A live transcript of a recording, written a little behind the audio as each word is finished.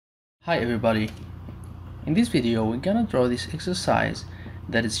Hi everybody, in this video we're gonna draw this exercise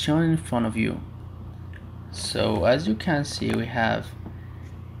that is shown in front of you. So as you can see, we have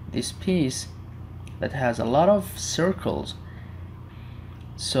this piece that has a lot of circles.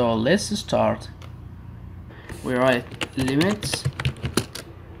 So let's start. We write limits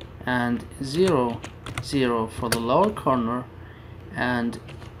and 0, 0 for the lower corner and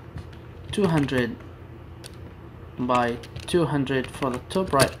 200 by 200 for the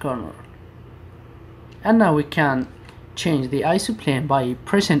top right corner. And now we can change the isoplane by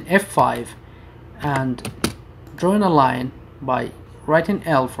pressing F5 and drawing a line by writing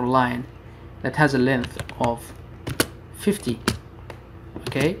L for line that has a length of 50.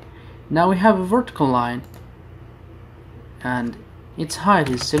 Okay, now we have a vertical line and its height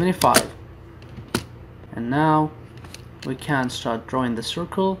is 75. And now we can start drawing the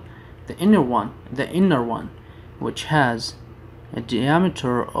circle, the inner one, which has a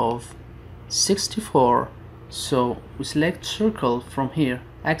diameter of 64. So we select circle from here,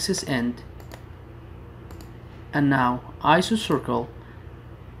 axis end, and now isocircle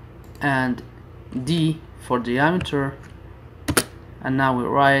and D for diameter, and now we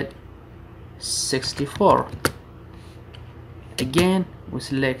write 64. Again we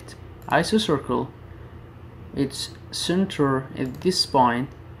select isocircle, its center is this point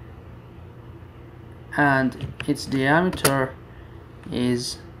and its diameter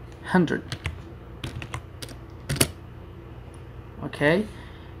is 100. Okay,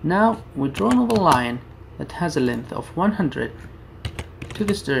 now we draw another line that has a length of 100 to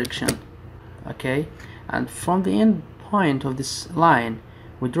this direction. Okay, and from the end point of this line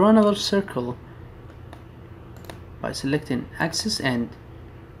we draw another circle by selecting axis end,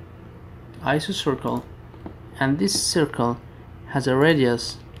 isocircle, and this circle has a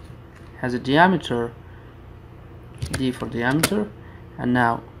radius, has a diameter, D for diameter, and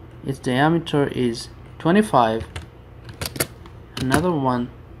now its diameter is 25. Another one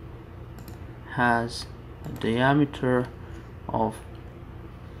has a diameter of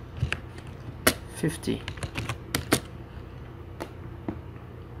 50.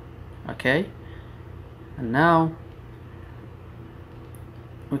 Okay, and now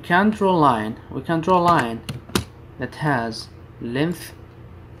we can draw a line that has length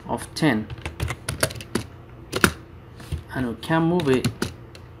of 10, and we can move it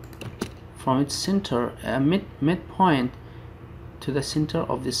from its center, midpoint, to the center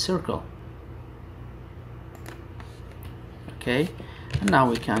of this circle. Okay, and now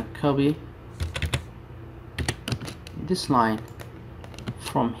we can copy this line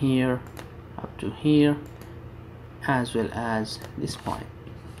from here up to here, as well as this point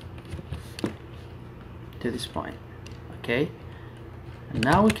to this point. Okay, and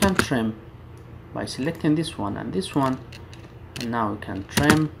now we can trim by selecting this one and this one, and now we can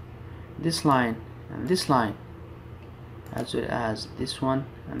trim this line and this line, as well as this one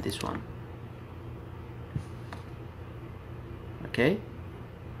and this one. Okay,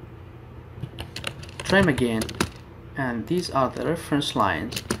 trim again, and these are the reference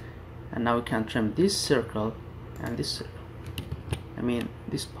lines, and now we can trim this circle and this circle, I mean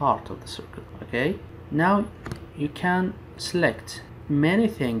this part of the circle. Okay, now you can select many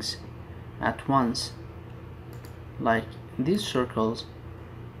things at once, like these circles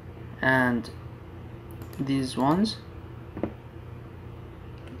and these ones,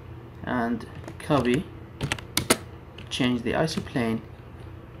 and copy, change the isoplane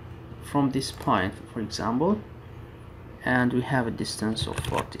from this point, for example, and we have a distance of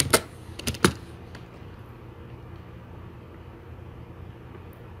 40.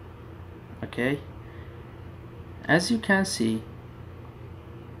 Okay, as you can see,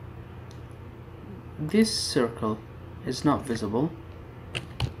 this circle is not visible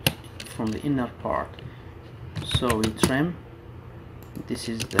from the inner part, so we trim. This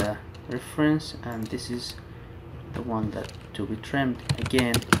is the reference and this is the one that to be trimmed.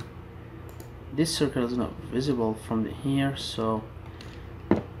 Again, this circle is not visible from here, so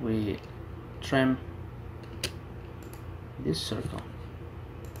we trim this circle.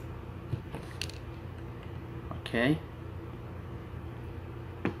 Okay,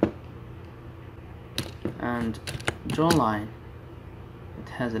 and draw a line that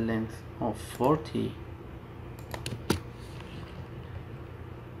has a length of 40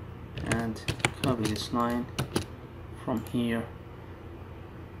 and copy this line from here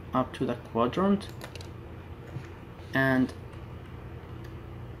up to the quadrant, and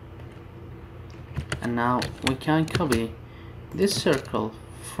now we can copy this circle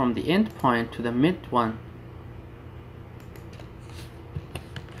from the end point to the mid one,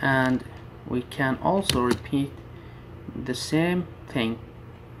 and we can also repeat the same thing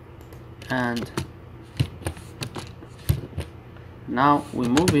and now we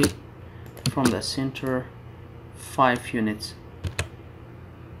move it from the center 5 units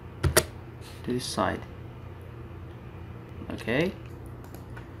to this side. Okay,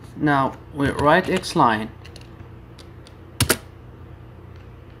 now we write X line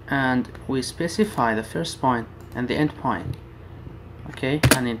and we specify the first point and the end point. Okay,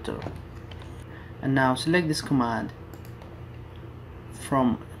 and enter. And now select this command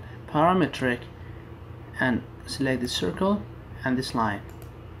from parametric and select the circle and this line.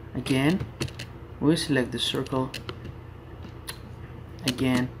 Again we select the circle,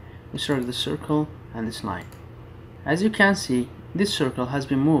 again we select the circle and this line. As you can see, this circle has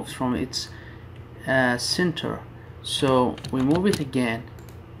been moved from its center, so we move it again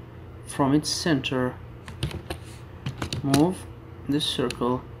from its center, move this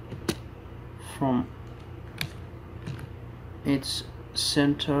circle from its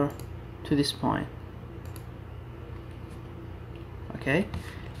center to this point. Okay,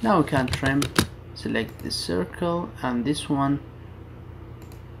 now we can trim, select this circle and this one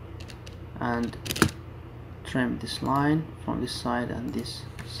and trim this line from this side and this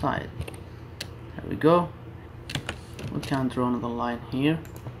side. There we go. We can draw another line here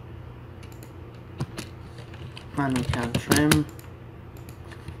and we can trim,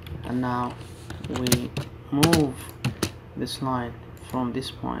 and now we move this line from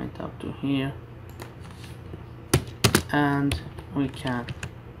this point up to here and we can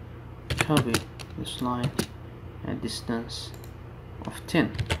copy this line a distance of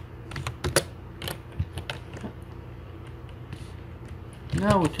 10.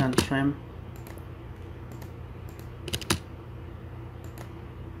 Now we can trim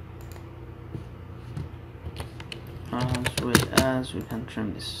as well as we can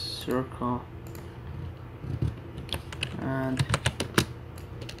trim this circle and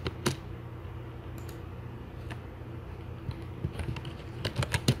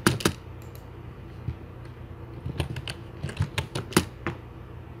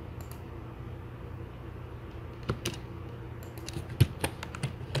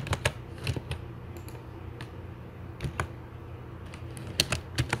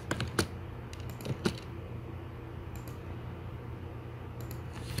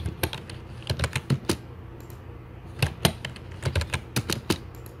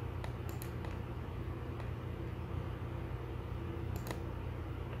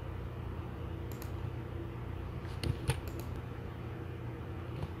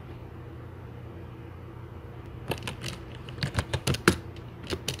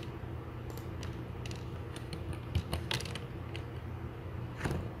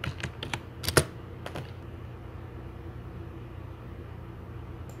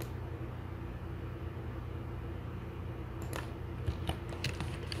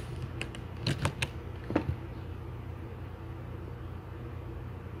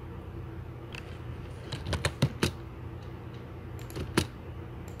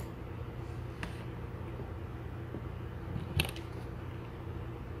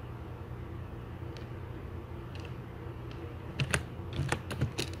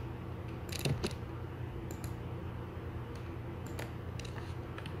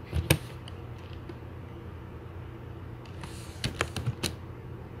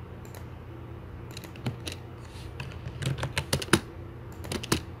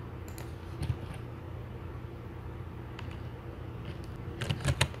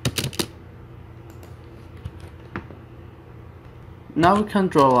now we can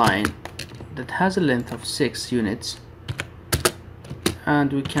draw a line that has a length of 6 units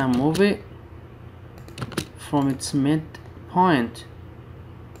and we can move it from its midpoint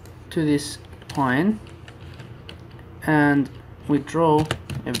to this point and we draw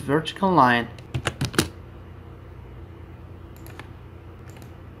a vertical line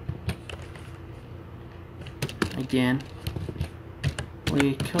again.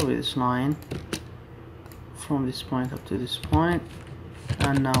 We copy this line from this point up to this point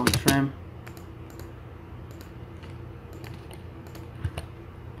and now trim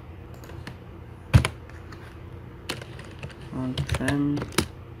and trim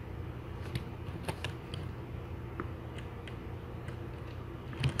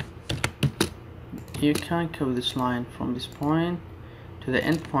you can copy this line from this point to the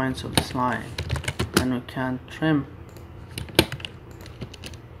end points of this line and we can trim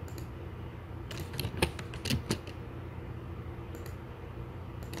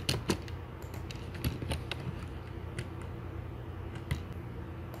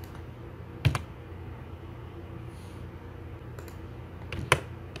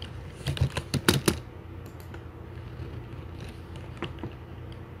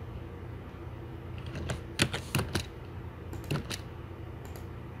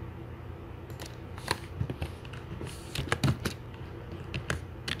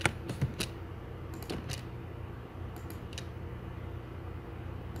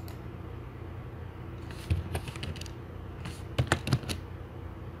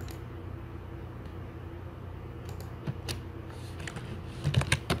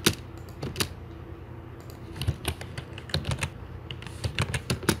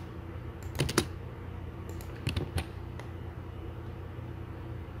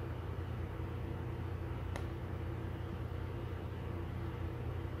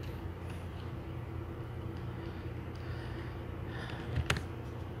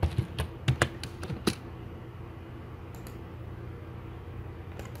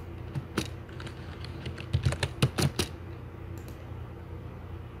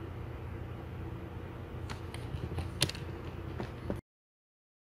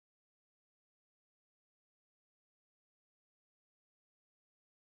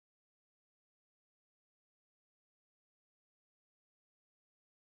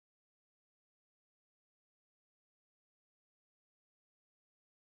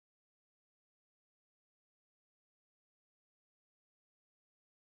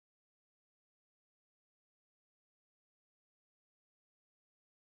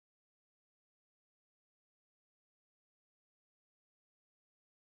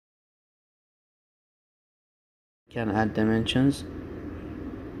can add dimensions.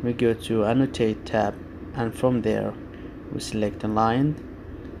 We go to Annotate tab, and from there we select a line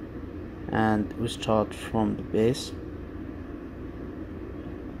and we start from the base.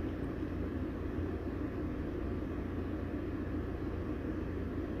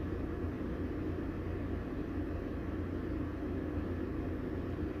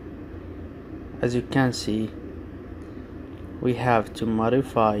 As you can see, we have to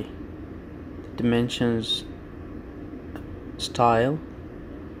modify the dimensions style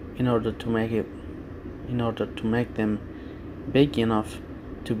in order to make them big enough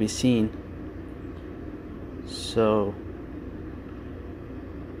to be seen. So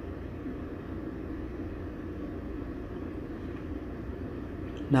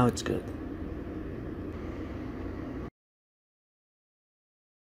now it's good.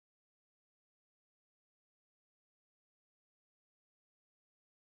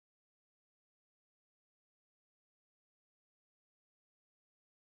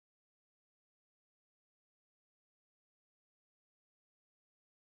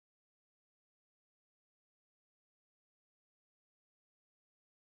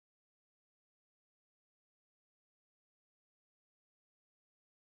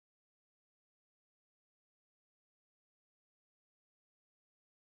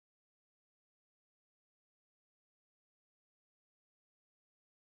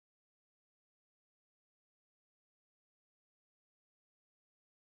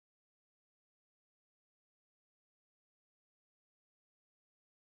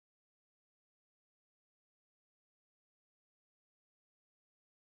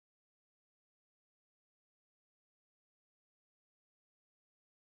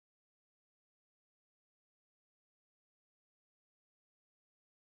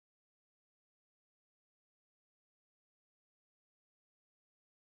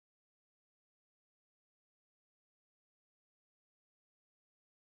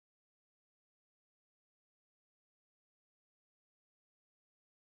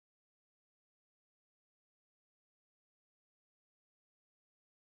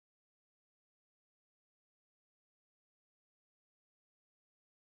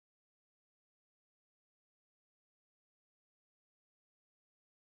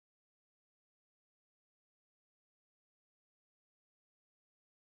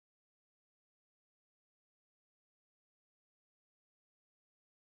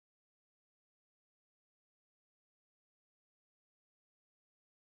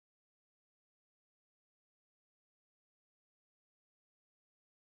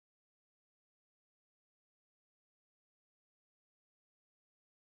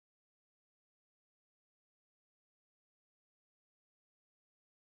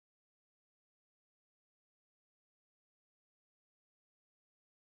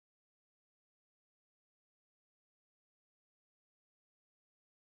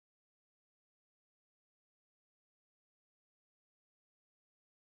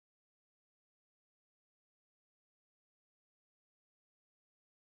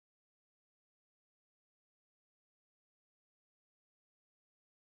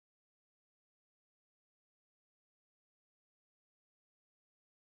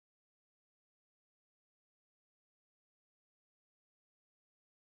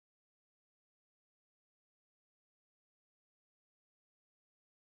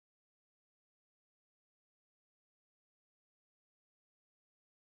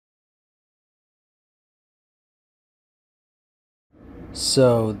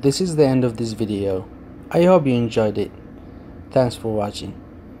 So this is the end of this video. I hope you enjoyed it. Thanks for watching.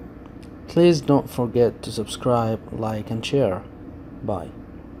 Please don't forget to subscribe, like and share. Bye.